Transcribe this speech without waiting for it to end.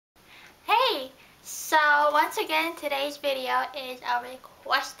So once again, today's video is a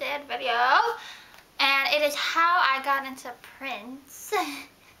requested video, and it is how I got into Prince.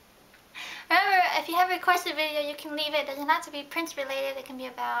 Remember, if you have a requested video, you can leave it. It doesn't have to be Prince related. It can be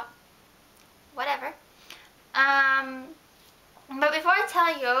about whatever. But before I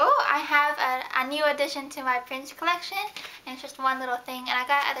tell you, I have a new addition to my Prince collection, and it's just one little thing, and I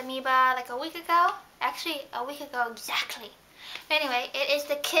got it at Amoeba like a week ago. Actually, a week ago exactly. Anyway, it is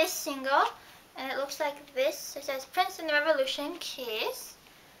the Kiss single, and it looks like this. It says Prince and the Revolution, Kiss,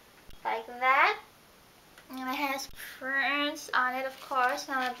 like that. And it has Prince on it, of course,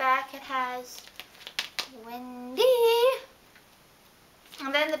 and on the back it has Wendy.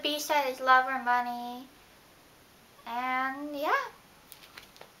 And then the B-side is Love or Money. And yeah,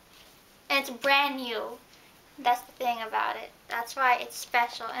 and it's brand new. That's the thing about it. That's why it's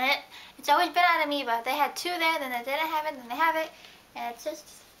special. And it's always been at Amoeba. They had two there, then they didn't have it, then they have it, and it's just,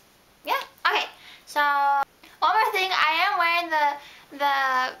 yeah. Okay, so one more thing. I am wearing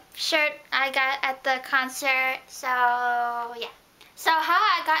the shirt I got at the concert. So yeah. So how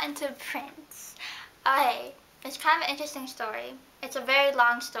I got into Prince. Okay, it's kind of an interesting story. It's a very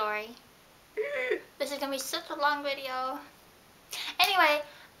long story. This is gonna be such a long video. Anyway,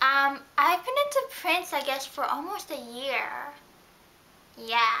 I've been into Prince, I guess, for almost a year.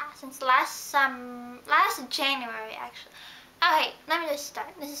 Yeah, since last January, actually. Okay, let me just start.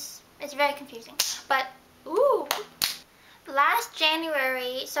 It's very confusing. But ooh, last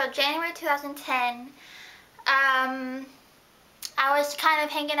January, so January 2010, I was kind of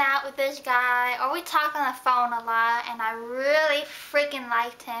hanging out with this guy, or we talk on the phone a lot, and I really freaking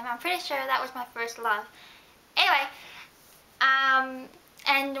liked him. I'm pretty sure that was my first love. Anyway,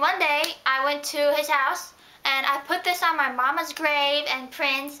 and one day I went to his house, and I put this on my mama's grave, and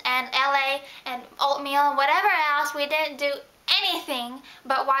Prince, and LA, and oatmeal, and whatever else. We didn't do anything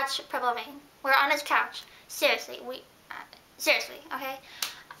but watch Purple Rain. We're on his couch. Seriously, seriously, okay?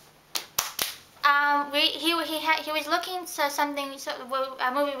 He was looking for something,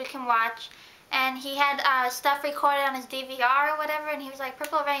 a movie we can watch, and he had stuff recorded on his DVR or whatever, and he was like,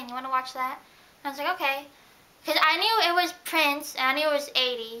 Purple Rain, you want to watch that? And I was like, okay. Because I knew it was Prince, and I knew it was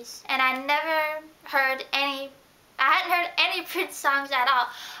 80s, and I hadn't heard any Prince songs at all.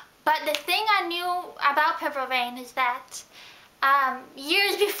 But the thing I knew about Purple Rain is that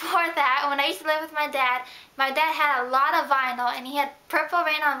years before that, when I used to live with my dad had a lot of vinyl, and he had Purple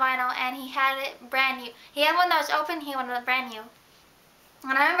Rain on vinyl, and he had it brand new. He had one that was open, he had one brand new.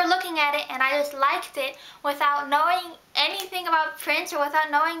 And I remember looking at it, and I just liked it without knowing anything about Prince or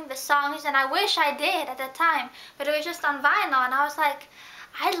without knowing the songs, and I wish I did at the time, but it was just on vinyl, and I was like,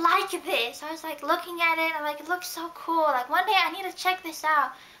 I like this. I was like looking at it, I'm like, it looks so cool. Like, one day I need to check this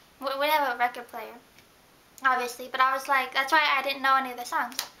out. We have a record player, obviously, but I was like, that's why I didn't know any of the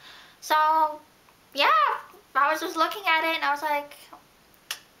songs. So yeah, I was just looking at it, and I was like,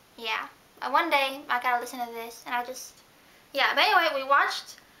 yeah, one day I gotta listen to this, and yeah. But anyway, we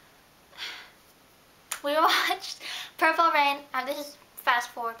watched Purple Rain. This is fast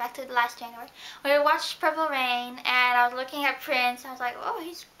forward back to last January. We watched Purple Rain, and I was looking at Prince. I was like, oh,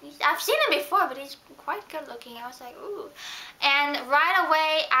 I've seen him before, but he's quite good looking. I was like, ooh. And right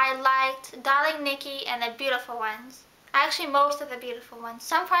away, I liked Darling Nikki and the Beautiful Ones. Actually, most of the Beautiful Ones.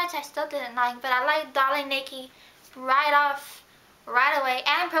 Some parts I still didn't like, but I liked Darling Nikki right away,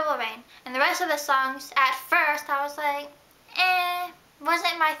 and Purple Rain. And the rest of the songs, at first, I was like,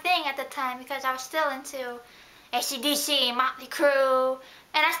 wasn't my thing at the time, because I was still into AC/DC, Motley Crue,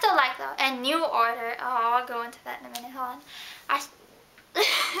 and I still like though, and New Order. Oh, I'll go into that in a minute, hold on.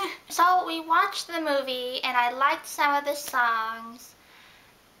 So we watched the movie, and I liked some of the songs,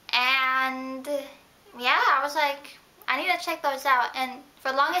 and yeah, I was like, I need to check those out. And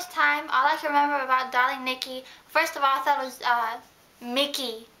for the longest time, all I can remember about Darling Nikki, first of all, I thought it was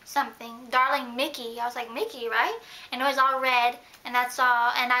Mickey something, Darling Mickey. I was like, Mickey, right? And it was all red, and that's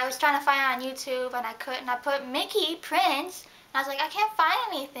all. And I was trying to find it on YouTube, and I couldn't. I put Mickey Prince, and I was like, I can't find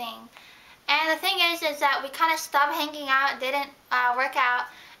anything. And the thing is that we kind of stopped hanging out. It didn't work out,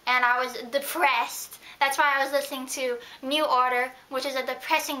 and I was depressed. That's why I was listening to New Order, which is a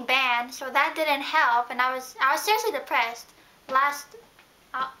depressing band, so that didn't help, and I was seriously depressed.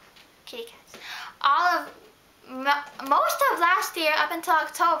 Kitty cats. Most of last year up until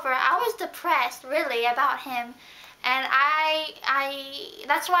October, I was depressed, really, about him, and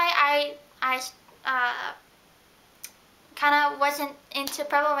that's why I kind of wasn't into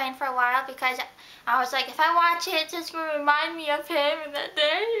Purple Rain for a while, because I was like, if I watch it, it's just gonna remind me of him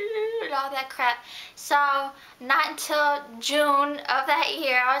and all that crap. So not until June of that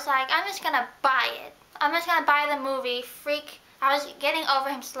year, I was like, I'm just gonna buy it. I'm just gonna buy the movie. I was getting over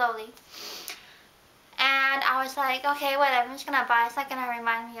him slowly. And I was like, okay, whatever, I'm just gonna buy it. It's not gonna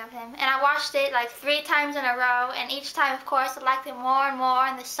remind me of him. And I watched it like 3 times in a row, and each time, of course, I liked it more and more,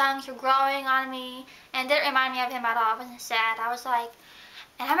 and the songs were growing on me, and it didn't remind me of him at all. I wasn't sad. I was like,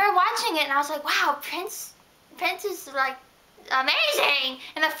 and I remember watching it, and I was like, wow, Prince is like amazing.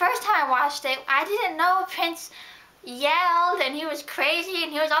 And the first time I watched it, I didn't know Prince yelled, and he was crazy,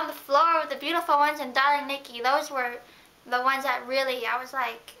 and he was on the floor with the Beautiful Ones and Darling Nikki. Those were the ones that really, I was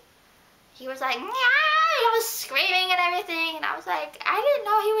like, he was like, yeah, he was screaming and everything, and I was like, I didn't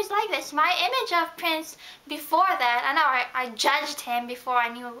know he was like this. My image of Prince before that, I know I judged him before I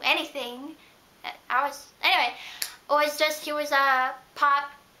knew anything. Anyway, it was just, he was a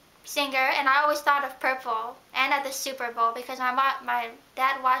pop singer, and I always thought of Purple and at the Super Bowl, because my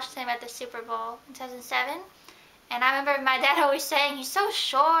dad watched him at the Super Bowl in 2007, and I remember my dad always saying, he's so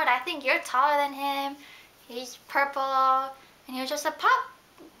short, I think you're taller than him, he's purple, and he was just a pop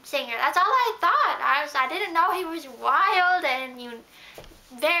singer. That's all I thought. I didn't know he was wild and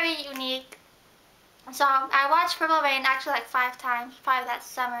very unique. So I watched Purple Rain actually like 5 times, probably that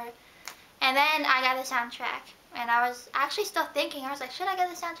summer. And then I got the soundtrack. And I was actually still thinking, I was like, should I get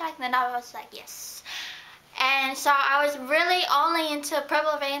the soundtrack? And then I was like, yes. And so I was really only into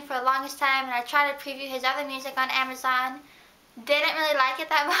Purple Rain for the longest time, and I tried to preview his other music on Amazon. Didn't really like it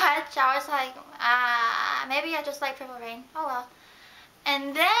that much. I was like, maybe I just like Purple Rain. Oh well.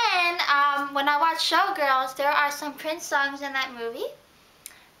 And then, when I watched Showgirls, there are some Prince songs in that movie.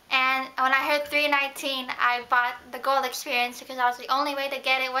 And when I heard 319, I bought the Gold Experience because that was the only way to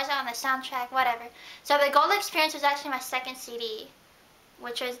get it. It wasn't on the soundtrack, whatever. So the Gold Experience was actually my second CD,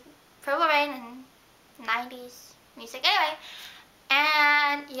 which was Purple Rain and 90s music. Anyway,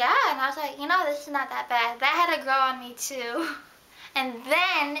 and yeah, and I was like, you know, this is not that bad. That had to grow on me too. And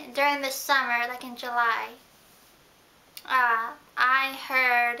then, during the summer, like in July, I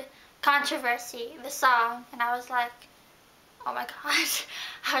heard Controversy, the song, and I was like, oh my gosh.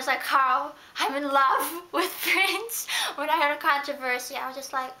 I was like, Carl, I'm in love with Prince. When I heard Controversy, I was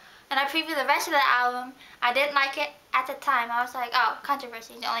just like, and I previewed the rest of the album. I didn't like it at the time. I was like, oh,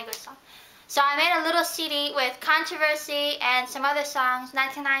 Controversy is the only good song. So I made a little CD with Controversy and some other songs,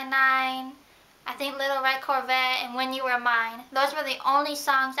 1999, I think Little Red Corvette, and When You Were Mine. Those were the only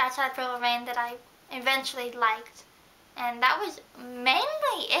songs outside of Purple Rain that I eventually liked. And that was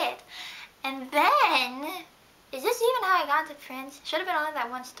mainly it. And then, is this even how I got to Prince? Should have been only that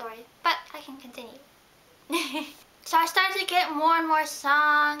one story, but I can continue. So I started to get more and more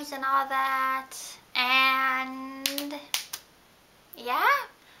songs and all that, and yeah,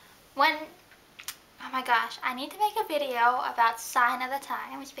 oh my gosh, I need to make a video about Sign of the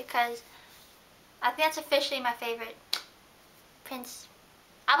Times, because I think that's officially my favorite Prince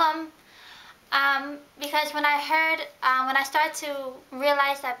album. Because when I started to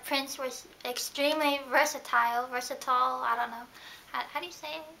realize that Prince was extremely versatile, I don't know, how do you say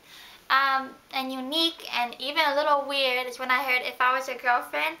it? And unique and even a little weird is when I heard If I Was Your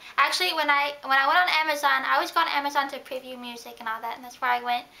Girlfriend. Actually, when I went on Amazon, I always go on Amazon to preview music and all that, and that's where I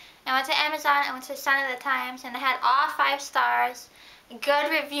went. I went to Amazon, I went to Sign of the Times, and they had all 5 stars,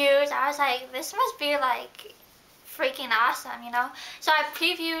 good reviews. I was like, this must be like freaking awesome, you know? So I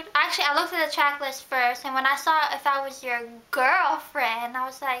previewed, actually I looked at the track list first, and when I saw If I Was Your Girlfriend, I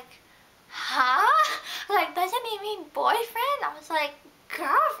was like, huh? Like, doesn't he mean boyfriend? I was like,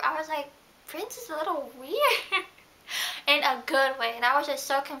 girlfriend? I was like, Prince is a little weird. In a good way, and I was just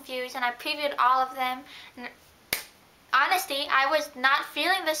so confused, and I previewed all of them, and honestly, I was not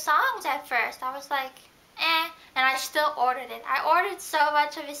feeling the songs at first. I was like, eh, and I still ordered it. I ordered so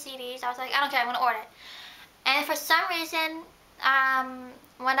much of his CDs, I was like, I don't care, I'm gonna order it. And for some reason,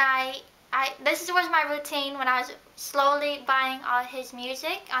 when this was my routine when I was slowly buying all his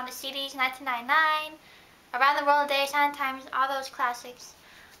music on the CDs, 1999, Around the World Day, Sign of the Times, all those classics.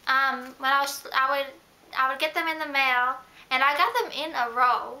 When I would get them in the mail, and I got them in a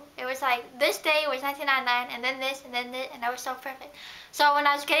row. It was like, this day was 1999, and then this, and then this, and that was so perfect. So when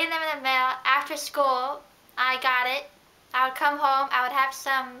I was getting them in the mail, after school, I got it. I would come home, I would have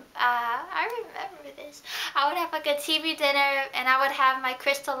some, I remember this, I would have like a TV dinner, and I would have my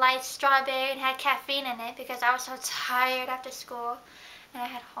Crystal Light strawberry, and had caffeine in it, because I was so tired after school, and I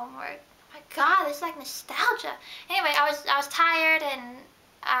had homework. Oh my god, this is like nostalgia. Anyway, I was tired and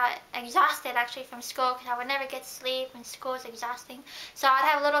exhausted actually from school, because I would never get sleep when school was exhausting. So I'd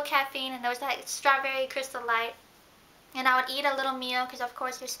have a little caffeine, and there was like strawberry Crystal Light, and I would eat a little meal, because of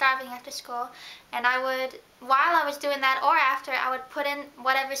course you're starving after school, and I would, while I was doing that or after, I would put in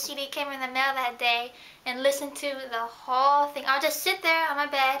whatever CD came in the mail that day and listen to the whole thing. I would just sit there on my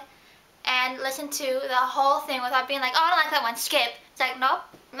bed and listen to the whole thing without being like, oh, I don't like that one, skip. It's like, nope,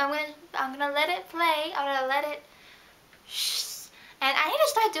 I'm gonna let it play. I'm gonna let it shh. And I need to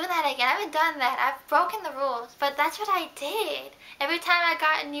start doing that again. I haven't done that. I've broken the rules, but that's what I did. Every time I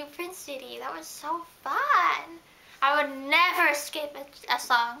got a new Prince CD, that was so fun. I would never skip a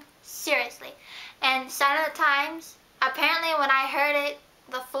song, seriously. And Sign of the Times, apparently when I heard it,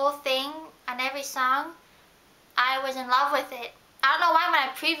 the full thing on every song, I was in love with it. I don't know why when I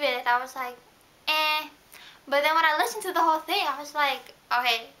previewed it, I was like, eh. But then when I listened to the whole thing, I was like,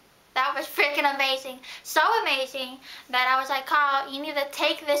 okay, that was freaking amazing. So amazing that I was like, Carl, you need to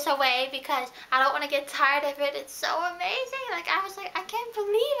take this away because I don't want to get tired of it. It's so amazing. Like, I was like, I can't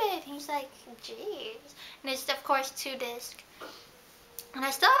believe it. He's like, jeez. And it's, of course, 2-disc. And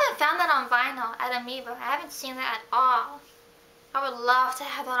I still haven't found that on vinyl at Amoeba. I haven't seen that at all. I would love to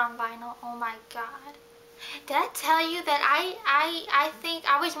have that on vinyl. Oh my god. Did I tell you that I think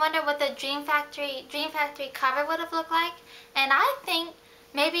I always wonder what the Dream Factory cover would have looked like? And I think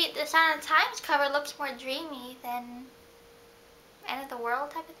maybe the Sign of the Times cover looks more dreamy than End of the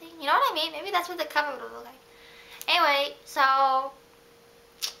World type of thing. You know what I mean? Maybe that's what the cover would look like. Anyway, so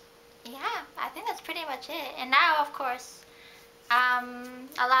yeah, I think that's pretty much it. And now, of course,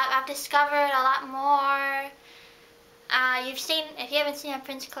 I've discovered a lot more. If you haven't seen my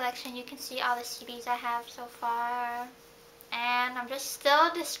Prince collection, you can see all the CDs I have so far. And I'm just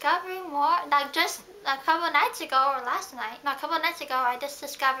still discovering more. Like just a couple of nights ago, or last night, no, a couple of nights ago, I just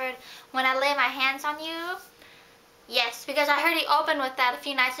discovered When I Lay My Hands on You. Yes, because I heard he opened with that a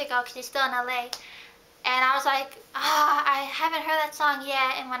few nights ago because he's still in LA. And I was like, I haven't heard that song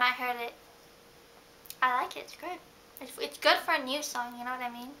yet. And when I heard it, I like it. It's good. It's good for a new song, you know what I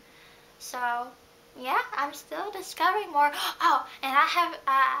mean? So yeah, I'm still discovering more. Oh, and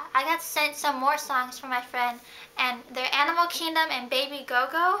I got sent some more songs from my friend, and they're Animal Kingdom and Baby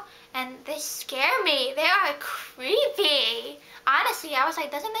Go-Go, and they scare me. They are creepy. Honestly, I was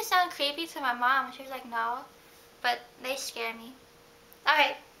like, doesn't this sound creepy to my mom? And she was like, no, but they scare me.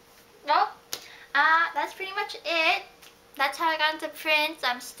 Okay, well, that's pretty much it. That's how I got into Prince.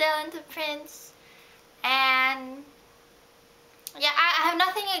 I'm still into Prince, and yeah, I have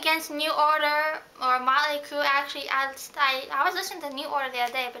nothing against New Order or Motley Crue. Actually, I was listening to New Order the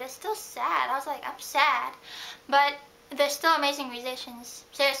other day, but it's still sad. I was like, I'm sad. But they're still amazing musicians.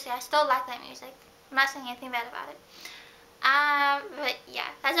 Seriously, I still like that music. I'm not saying anything bad about it. But yeah,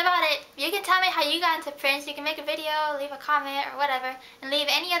 that's about it. You can tell me how you got into Prince. You can make a video, leave a comment, or whatever. And leave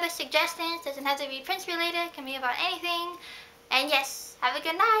any other suggestions. Doesn't have to be Prince related. It can be about anything. And yes, have a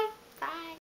good night. Bye.